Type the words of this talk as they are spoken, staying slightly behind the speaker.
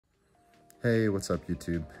Hey, what's up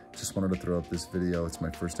YouTube? Just wanted to throw up this video. It's my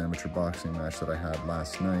first amateur boxing match that I had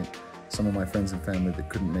last night. Some of my friends and family that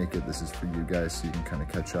couldn't make it, this is for you guys so you can kind of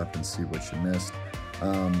catch up and see what you missed.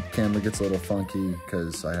 Camera gets a little funky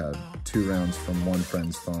because I had 2 rounds from one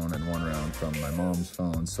friend's phone and 1 round from my mom's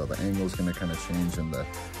phone, so the angle is going to kind of change and the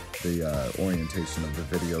orientation of the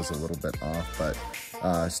video is a little bit off, but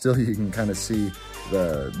still you can kind of see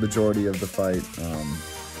the majority of the fight.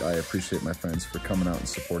 I appreciate my friends for coming out and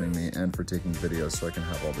supporting me and for taking videos so I can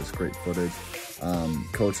have all this great footage.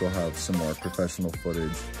 Coach will have some more professional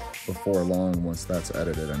footage before long once that's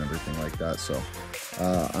edited and everything like that. So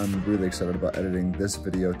I'm really excited about editing this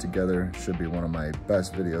video together. Should be one of my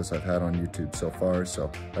best videos I've had on YouTube so far, so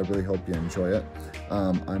I really hope you enjoy it.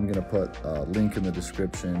 I'm gonna put a link in the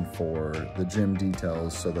description for the gym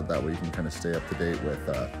details so that way you can kind of stay up to date with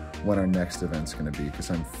when our next event's gonna be, because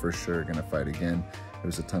I'm for sure gonna fight again. It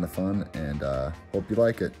was a ton of fun, and hope you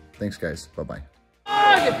like it. Thanks, guys. Bye-bye. Work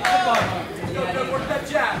that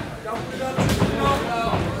jab. Don't put it up.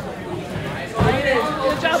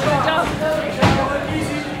 Good job, good job.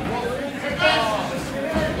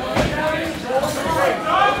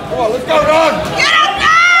 Come on, let's go, Ron. Get him,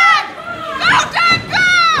 Doug! Go, Doug, go!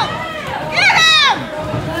 Get him!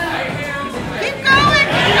 Keep going,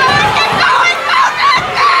 keep going, keep going! Go, Doug,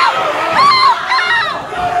 go!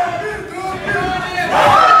 Go, go!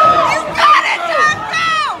 You got it, Doug, go!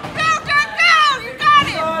 Go, Doug, go! You got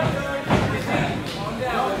it! You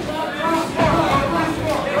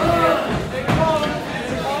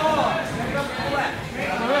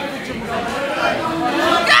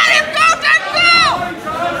got him, go, Doug, go! Go,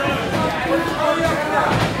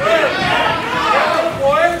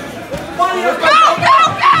 go, go, go, go, go, go,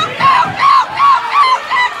 Doug,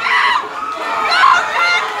 go! Go,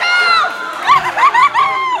 Doug, go!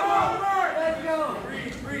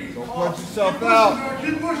 Don't punch yourself out.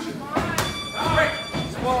 Keep pushing.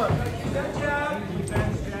 Smart. That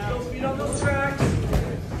jab. Don't speed on those tracks.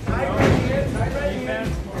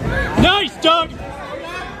 Nice, Doug!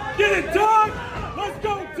 Get it, Doug! Let's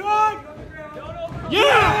go, Doug!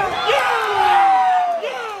 Yeah! Yeah!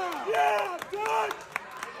 Yeah! Yeah, Doug!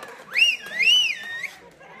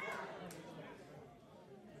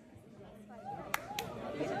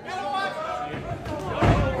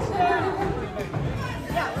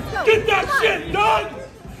 Get that shit, Doug!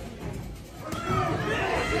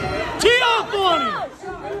 Tee off on him!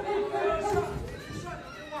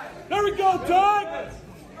 There we go, Doug!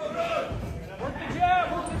 Work the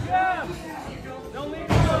jab, work the jab! Don't leave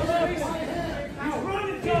him open! He's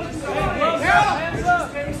running, Doug! Hands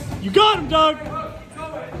up! You got him, Doug!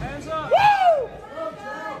 Hands up! Woo!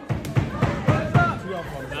 Hands up!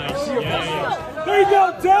 Nice. Yeah. There you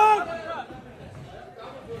go, Doug!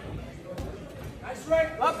 Nice right.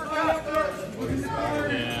 Uppercut.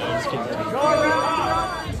 Yeah, let's get the Go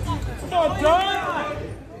around. Come on, Doug!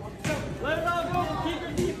 Let it all go. Keep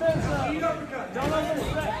your defense up. Don't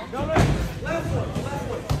overstep. Don't left one.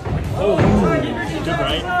 Oh, good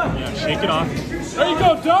right. Yeah, shake it off. There you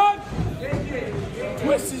go, Doug!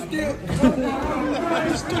 Twist his deal.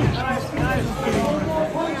 Nice. Go.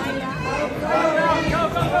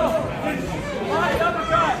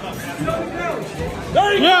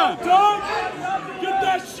 There you go, Doug! Get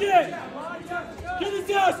that shit! Get his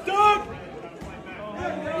ass, Doug!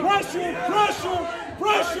 Pressure!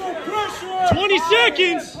 20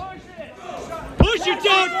 seconds! Push it,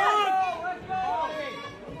 Doug!